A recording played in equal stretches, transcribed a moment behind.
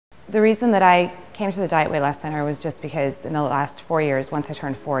The reason that I came to the Diet Weight Loss Center was just because in the last 4 years, once I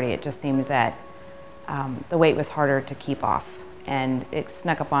turned 40, it just seemed that the weight was harder to keep off, and it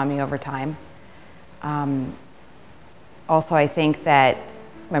snuck up on me over time. Also, I think that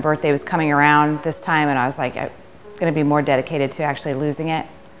my birthday was coming around this time, and I was like, I'm going to be more dedicated to actually losing it.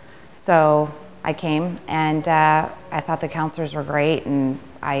 So I came, and I thought the counselors were great, and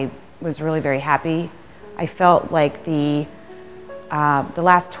I was really very happy. I felt like the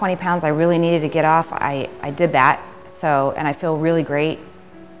last 20 pounds I really needed to get off, I did that. And I feel really great,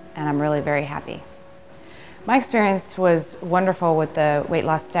 and I'm really very happy. My experience was wonderful with the weight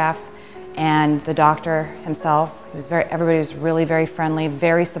loss staff and the doctor himself. Everybody was really very friendly,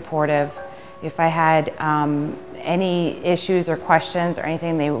 very supportive. If I had any issues or questions or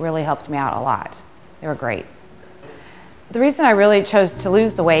anything, they really helped me out a lot. They were great. The reason I really chose to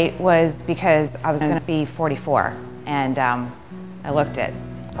lose the weight was because I was going to be 44, and I looked it,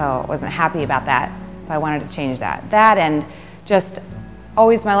 so I wasn't happy about that, so I wanted to change that. That, and just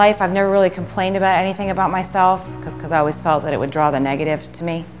always my life, I've never really complained about anything about myself because I always felt that it would draw the negative to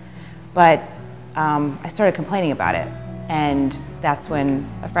me. But I started complaining about it, and that's when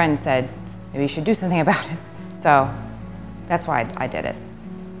a friend said, maybe you should do something about it. So that's why I did it.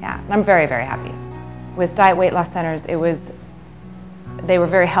 Yeah, and I'm very, very happy. With Diet Weight Loss Centers, they were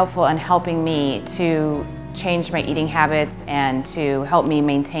very helpful in helping me to change my eating habits and to help me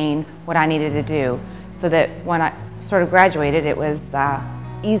maintain what I needed to do, so that when I sort of graduated, it was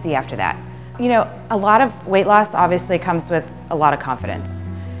easy after that. You know, a lot of weight loss obviously comes with a lot of confidence,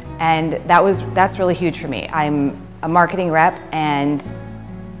 and that's really huge for me. I'm a marketing rep, and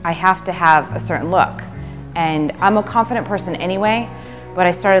I have to have a certain look, and I'm a confident person anyway, but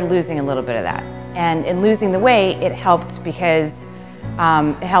I started losing a little bit of that. And in losing the weight, it helped because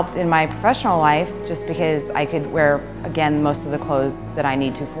it helped in my professional life, just because I could wear, again, most of the clothes that I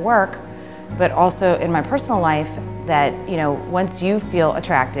need to for work, but also in my personal life, that, you know, once you feel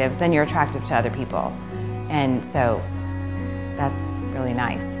attractive, then you're attractive to other people. And so that's really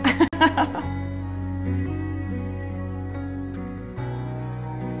nice.